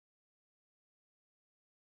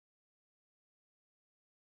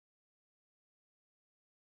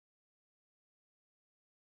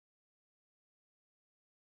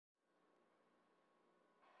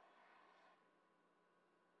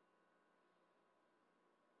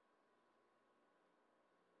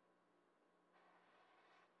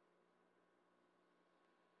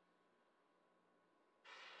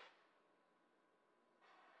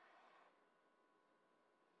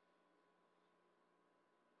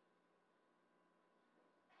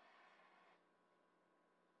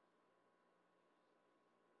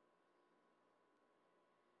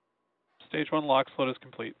Stage 1 LOX float is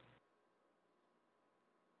complete.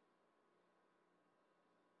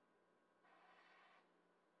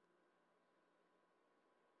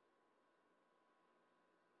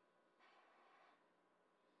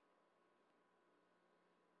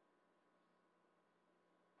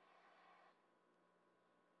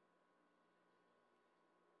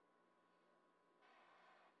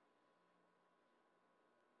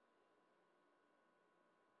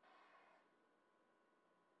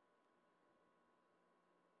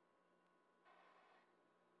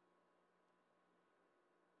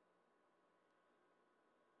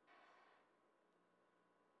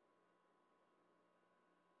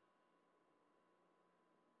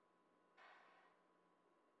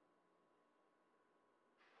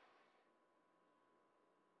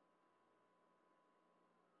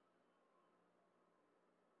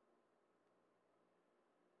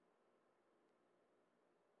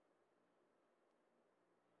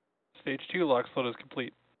 Stage 2 LOX float is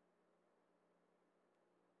complete.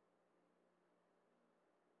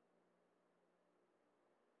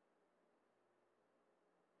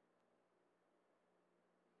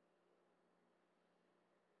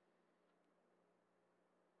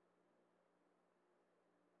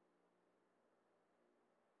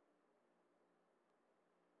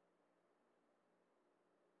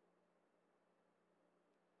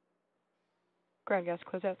 Ground gas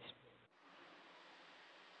closeouts.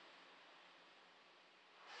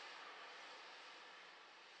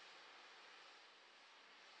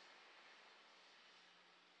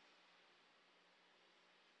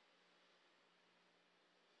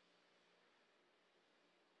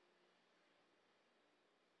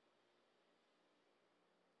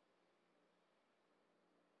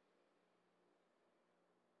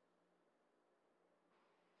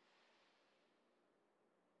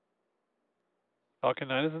 Falcon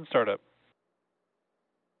 9 is in startup.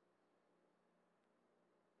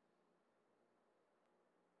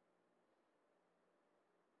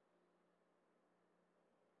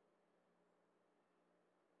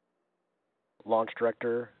 Launch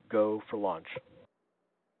director, go for launch.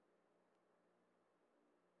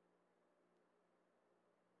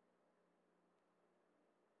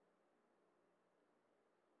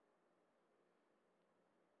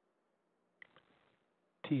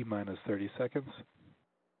 T minus 30 seconds.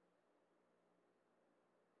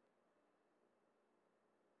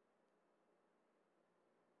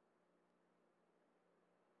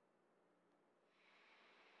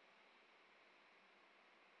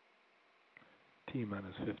 T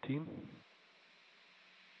minus 15.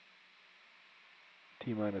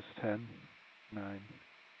 T minus 10, 9,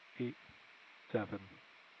 8, 7,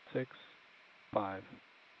 6, 5,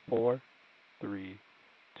 4, 3,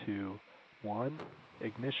 2, 1.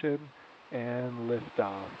 Ignition and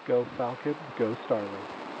liftoff. Go Falcon, go Starlink.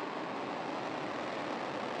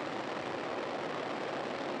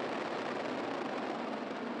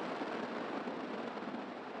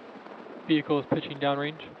 Vehicle is pitching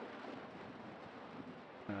downrange.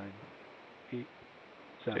 9, 8,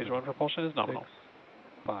 7, Stage 1 propulsion is nominal. 6,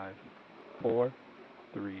 5, 4,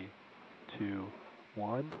 3, 2,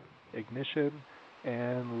 1. Ignition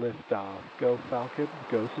and liftoff. Go Falcon,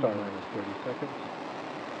 go Starlink. Minus 30 seconds.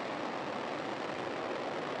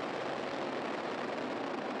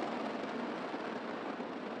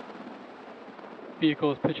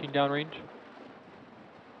 Vehicle is pitching downrange.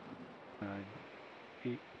 9,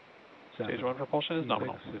 8, 7, Stage 1 propulsion is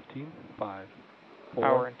nominal. 6, 15, 5, 4,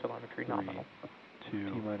 Power and telemetry 3, nominal.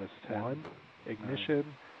 2, T minus 10, 1. Ignition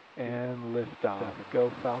and liftoff.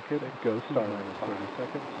 Go Falcon, go Starlink. Minus 30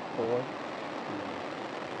 seconds. 4, 3,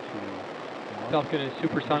 2, 1. Falcon is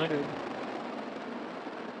supersonic. Ignition.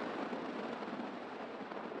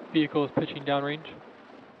 Vehicle is pitching downrange.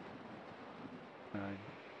 9,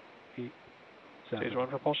 8, 7. Stage 1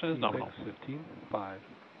 propulsion is nominal. 6, 15, 5,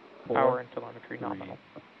 4, Power and telemetry 3, nominal.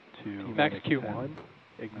 2, Max Q. 1.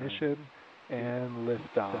 Ignition and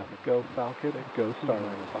liftoff. Go Falcon, go Starlink.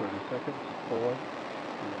 Minus 30 seconds. 4, 3,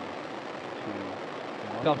 2,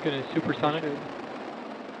 1. Falcon is supersonic. Ignition.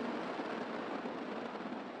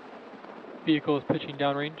 Vehicle is pitching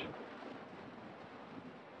downrange.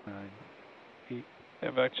 9, 8,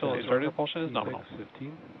 Actual started. Propulsion is nominal. 6,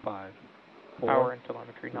 15, 5, 4, Power and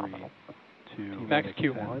telemetry 3, nominal. 2, Max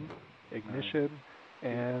Q. 1. Ignition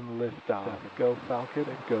and liftoff. Go Falcon,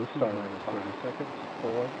 go Starlink. Minus 30 seconds.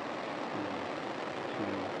 4, 3,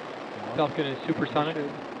 2, 1. Falcon is supersonic.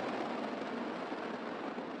 Ignition.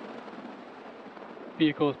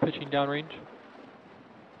 Vehicle is pitching downrange.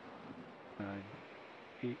 9,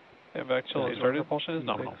 8, Actual started. Propulsion is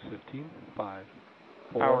nominal. 6, 15, 5,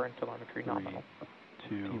 4, Power and telemetry 3, nominal.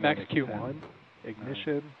 2, Max Q. 1.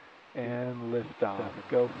 Ignition and liftoff.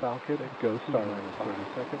 Go Falcon and go Starlink. 30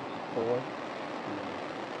 seconds. 4, 3,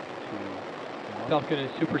 2, 1. Falcon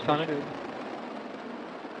is supersonic. Ignition.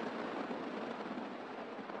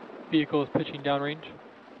 Vehicle is pitching downrange.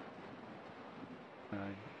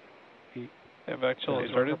 9, 8, Have actual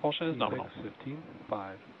starter propulsion is 6, nominal. 15,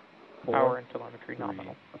 5, 4, Power and telemetry 3,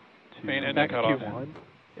 nominal. 2, Main engine cutoff. 1.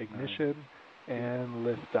 Ignition and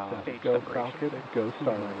liftoff. Stage Go separation. Falcon and go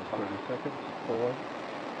Starlink. 30 seconds. 4,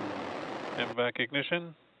 3, MVAC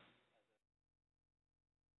ignition.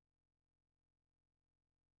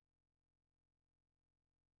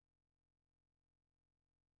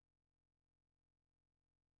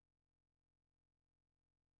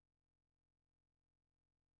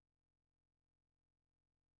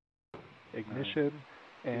 ignition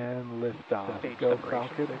and liftoff. Stage Go separation.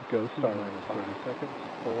 Falcon and go Starlink. 30 seconds.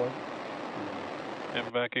 4, 3,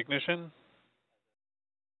 MVAC ignition.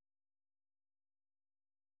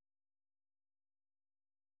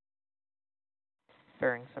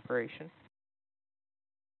 Fairing separation.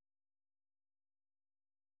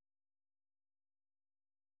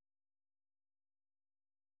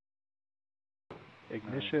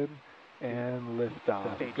 ignition and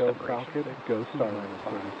liftoff. Stage Go separation. Falcon and go Starlink.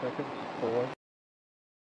 30 seconds. 4,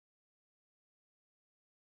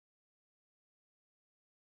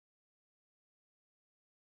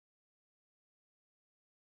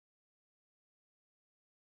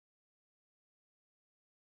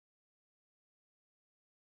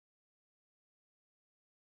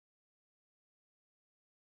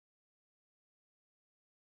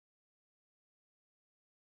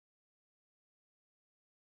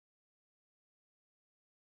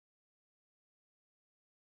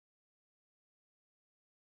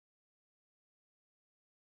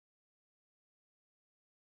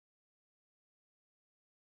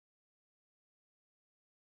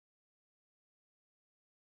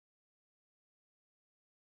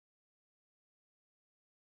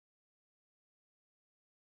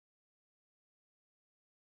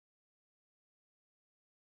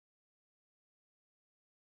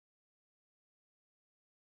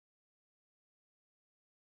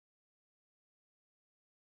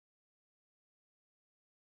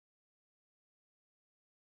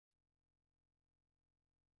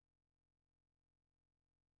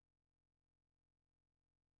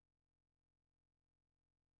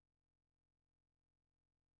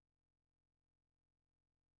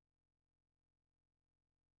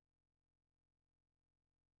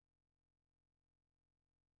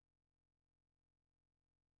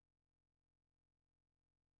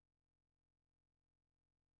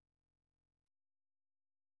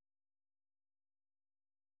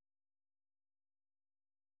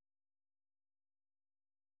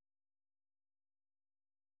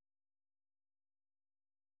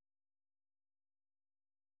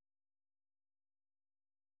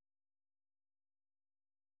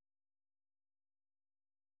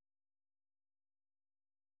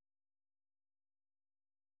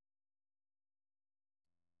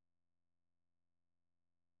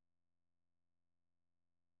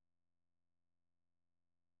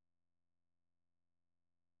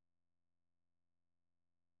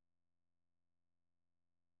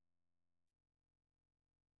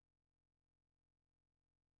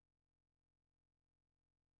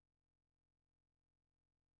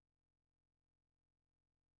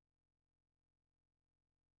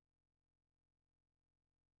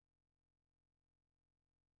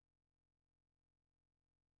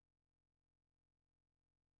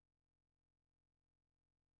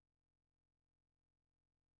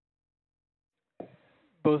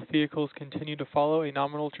 Both vehicles continue to follow a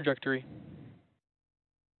nominal trajectory.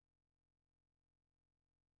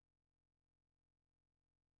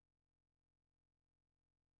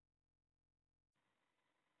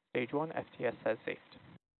 Stage 1, FTS has safed.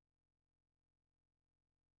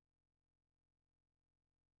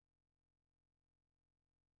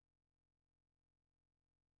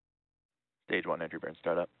 Stage 1 entry burn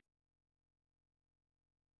startup.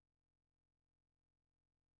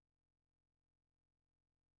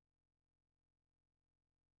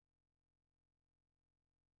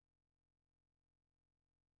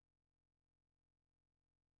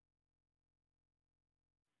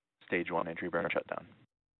 Stage 1 entry burner shutdown.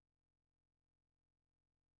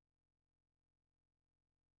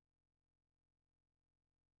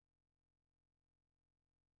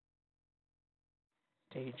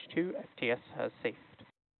 Stage 2, FTS has safed.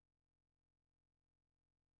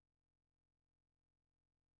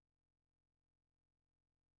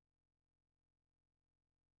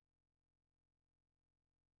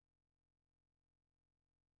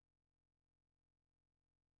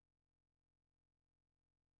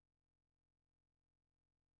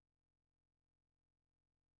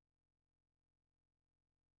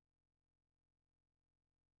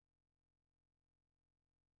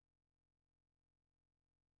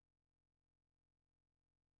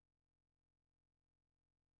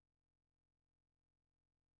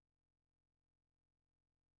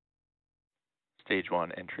 Stage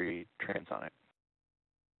 1 entry transonic.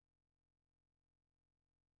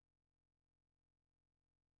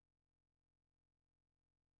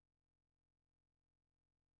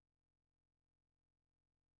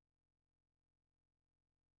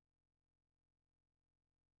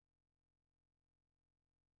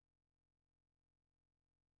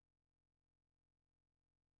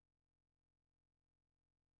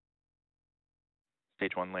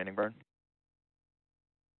 Stage 1 landing burn.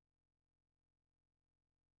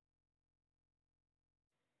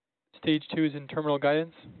 Stage 2 is in terminal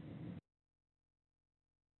guidance.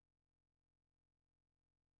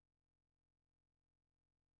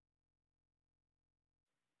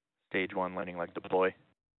 Stage 1 landing leg deploy.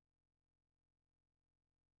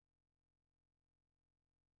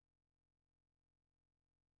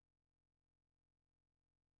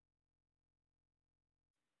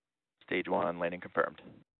 Stage 1 landing confirmed.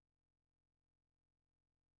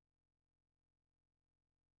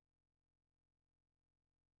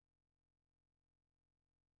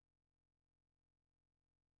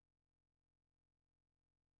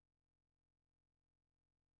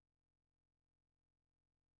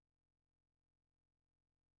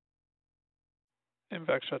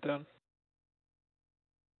 Invac shutdown.